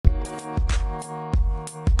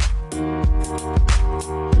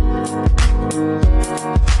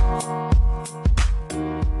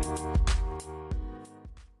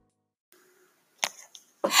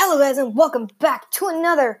guys, and welcome back to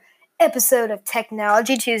another episode of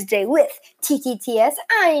Technology Tuesday with TTTS.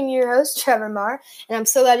 I am your host, Trevor Marr, and I'm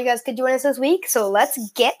so glad you guys could join us this week, so let's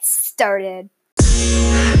get started.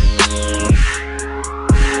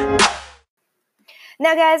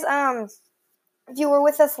 Now, guys, if you were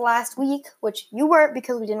with us last week, which you weren't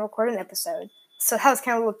because we didn't record an episode, so that was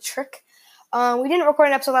kind of a little trick. We didn't record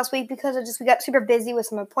an episode last week because we got super busy with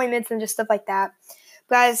some appointments and just stuff like that.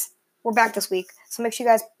 Guys, we're back this week, so make sure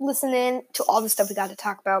you guys listen in to all the stuff we got to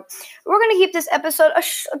talk about. We're going to keep this episode a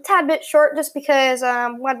tad bit short just because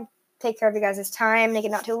we want to take care of you guys' time, make it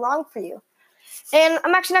not too long for you. And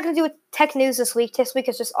I'm actually not going to do tech news this week. This week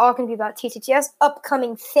is just all going to be about TTTS,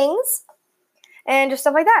 upcoming things, and just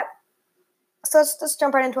stuff like that. So let's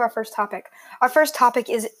jump right into our first topic. Our first topic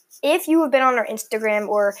is, if you have been on our Instagram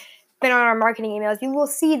or been on our marketing emails, you will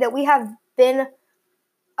see that we have been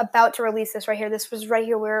about to release this right here. This was right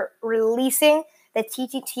here. We're releasing the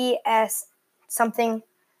TTTS, something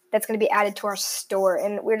that's going to be added to our store.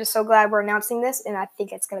 And we're just so glad we're announcing this, and I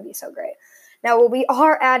think it's going to be so great. Now, what we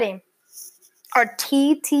are adding are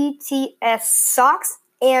TTTS socks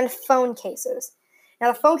and phone cases.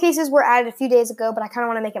 Now, the phone cases were added a few days ago, but I kind of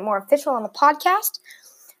want to make it more official on the podcast.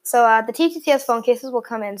 So the TTTS phone cases will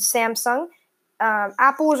come in Samsung.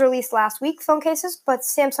 Apple was released last week, phone cases, but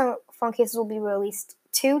Samsung phone cases will be released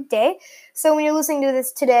today. So when you're listening to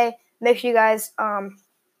this today, make sure you guys pop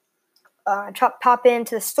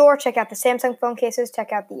into the store, check out the Samsung phone cases,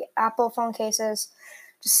 check out the Apple phone cases,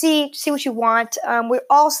 just see what you want. We're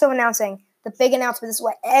also announcing the big announcement. This is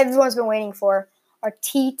what everyone's been waiting for: our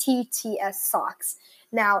TTTS socks.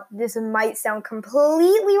 Now, this might sound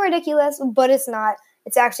completely ridiculous, but it's not.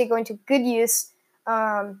 It's actually going to good use.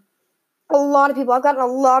 A lot of people, I've gotten a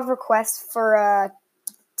lot of requests for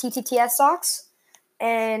TTTS socks.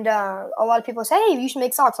 And a lot of people say, hey, you should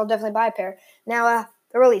make socks. I'll definitely buy a pair. Now,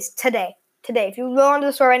 they're released today. If you go onto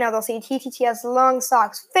the store right now, they'll see TTTS long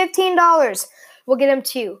socks. $15. We'll get them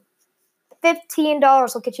too.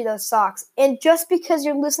 $15 will get you those socks. And just because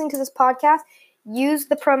you're listening to this podcast, use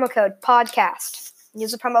the promo code PODCAST.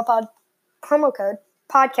 Use the promo code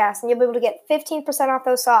PODCAST, and you'll be able to get 15% off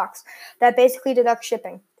those socks. That basically deducts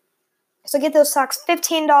shipping. So get those socks,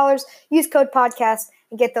 $15. Use code PODCAST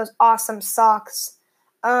and get those awesome socks.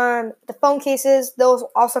 The phone cases, those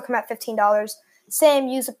also come at $15. Same,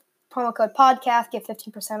 use the promo code PODCAST, get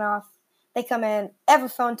 15% off. They come in every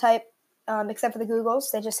phone type, except for the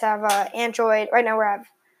Googles. They just have Android. Right now we have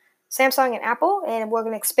Samsung and Apple, and we're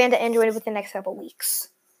going to expand to Android within the next couple weeks.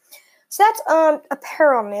 So that's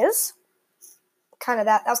apparel news. Kind of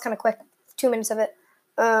that. That was kind of quick. 2 minutes of it.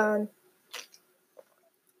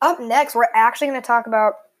 Up next, we're actually going to talk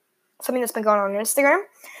about something that's been going on Instagram.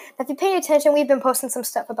 Now, if you pay attention, we've been posting some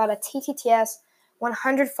stuff about a TTTS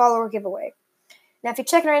 100 follower giveaway. Now, if you're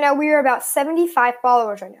checking right now, we are about 75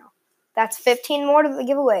 followers right now. That's 15 more to the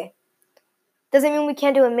giveaway. Doesn't mean we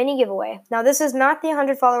can't do a mini giveaway. Now, this is not the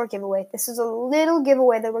 100 follower giveaway. This is a little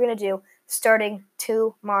giveaway that we're going to do starting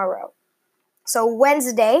tomorrow. So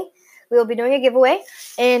Wednesday, we will be doing a giveaway,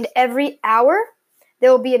 and every hour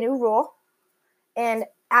there will be a new rule. And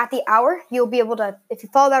at the hour, you'll be able to, if you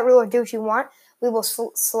follow that rule or do what you want, we will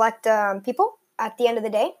select people at the end of the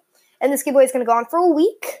day. And this giveaway is going to go on for a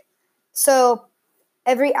week. So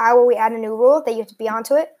every hour we add a new rule that you have to be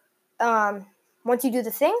onto it. Once you do the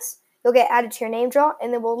things, you'll get added to your name draw,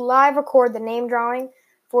 and then we'll live record the name drawing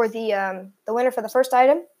for the winner for the first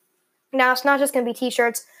item. Now, it's not just going to be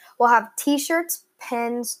t-shirts. We'll have t-shirts,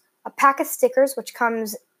 pens, a pack of stickers, which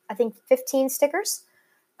comes, I think, 15 stickers.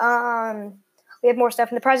 We have more stuff,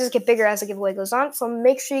 and the prizes get bigger as the giveaway goes on. So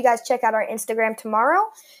make sure you guys check out our Instagram tomorrow,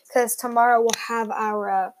 because tomorrow we'll have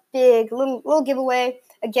our big little giveaway.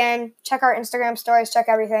 Again, check our Instagram stories, check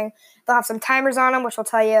everything. They'll have some timers on them, which will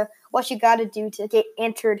tell you what you got to do to get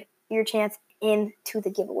entered your chance into the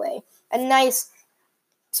giveaway. A nice,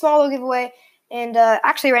 small little giveaway. And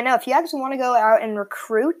actually, right now, if you actually want to go out and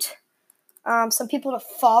recruit some people to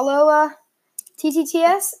follow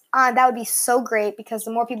TTTS, that would be so great, because the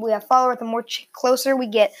more people we have followers, the more closer we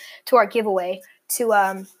get to our giveaway,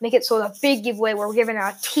 to make it so a big giveaway where we're giving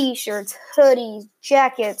out t-shirts, hoodies,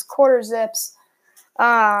 jackets, quarter zips.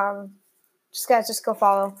 Just go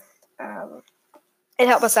follow. It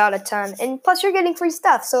helps us out a ton, and plus you're getting free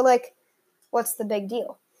stuff. So what's the big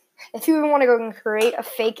deal? If you want to go and create a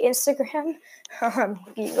fake Instagram,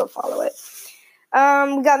 you can go follow it.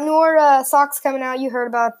 We got more socks coming out. You heard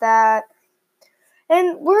about that.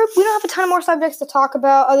 And we don't have a ton more subjects to talk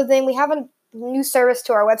about, other than we have a new service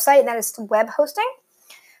to our website, and that is web hosting.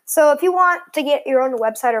 So if you want to get your own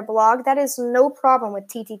website or blog, that is no problem with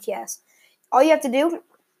TTTS. All you have to do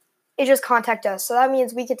is just contact us. So that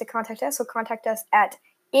means we get to contact us. So contact us at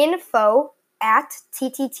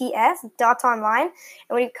info@ttts.online. And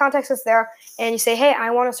when you contact us there and you say, hey, I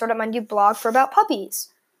want to start up my new blog for about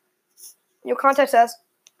puppies, you'll contact us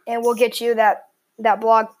and we'll get you that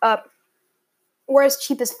blog up. We're as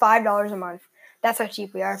cheap as $5 a month. That's how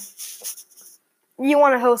cheap we are. You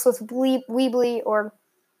want to host with Weebly or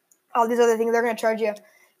all these other things, they're going to charge you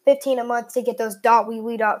 $15 a month to get those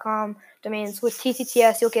 .weebly.com domains. With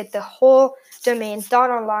TTTS, you'll get the whole domain,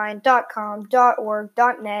 .online, .com, .org,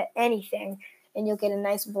 .net, anything, and you'll get a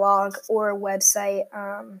nice blog or a website.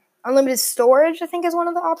 Unlimited storage, I think, is one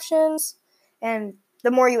of the options, and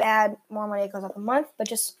the more you add, more money it goes up a month. But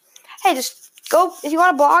just go, if you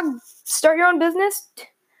want a blog, start your own business,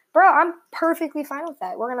 bro, I'm perfectly fine with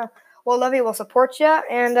that. We'll love you, we'll support you,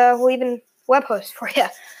 and we'll even web host for you.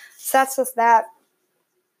 So that's just that.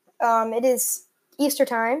 It is Easter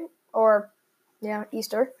time,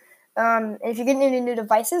 Easter. If you're getting into new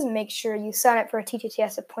devices, make sure you sign up for a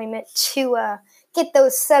TTTS appointment to get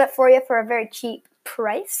those set up for you for a very cheap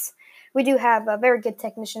price. We do have very good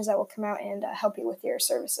technicians that will come out and help you with your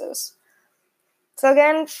services. So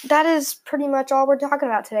again, that is pretty much all we're talking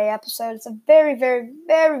about today episode. It's a very, very,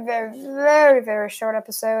 very, very, very, very short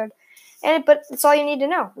episode. But it's all you need to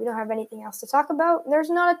know. We don't have anything else to talk about.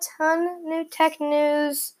 There's not a ton new tech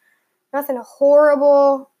news. Nothing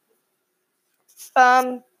horrible.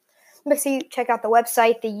 Make sure you check out the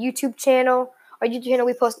website, the YouTube channel. Our YouTube channel,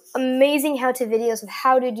 we post amazing how-to videos of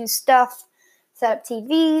how to do stuff, set up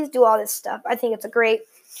TVs, do all this stuff. I think it's great.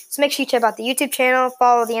 So make sure you check out the YouTube channel,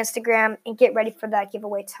 follow the Instagram, and get ready for that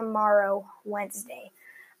giveaway tomorrow, Wednesday.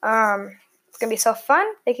 It's going to be so fun.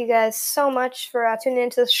 Thank you guys so much for tuning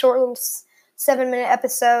into this short little 7-minute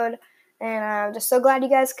episode. And I'm just so glad you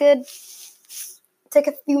guys could take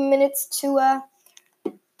a few minutes to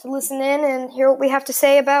listen in and hear what we have to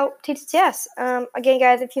say about TTTS. Again,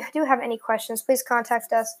 guys, if you do have any questions, please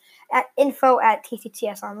contact us at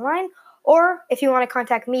info@tttsonline. Or if you want to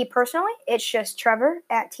contact me personally, it's just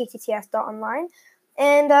Trevor@ttts.online.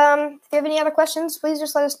 And if you have any other questions, please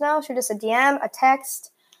just let us know. Shoot us a DM, a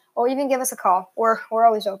text, or even give us a call. We're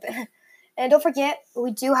always open. And don't forget,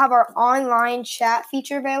 we do have our online chat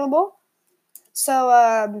feature available.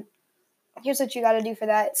 So here's what you got to do for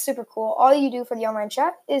that. It's super cool. All you do for the online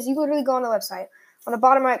chat is you literally go on the website. On the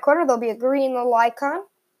bottom right corner, there'll be a green little icon.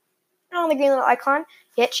 And on the green little icon,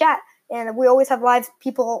 hit chat. And we always have live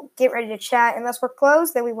people get ready to chat. Unless we're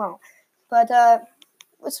closed, then we won't. But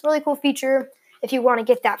it's a really cool feature. If you want to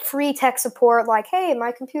get that free tech support, like, hey,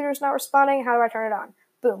 my computer's not responding, how do I turn it on?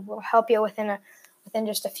 Boom, we'll help you within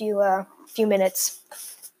just a few minutes.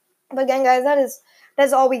 But again, guys, that is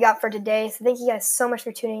all we got for today. So thank you guys so much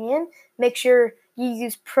for tuning in. Make sure you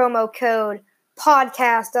use promo code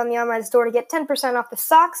podcast on the online store to get 10% off the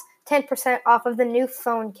socks, 10% off of the new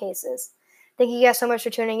phone cases. Thank you guys so much for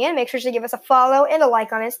tuning in. Make sure to give us a follow and a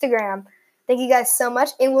like on Instagram. Thank you guys so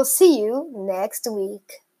much, and we'll see you next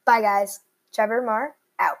week. Bye, guys. Trevor Marr,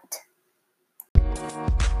 out.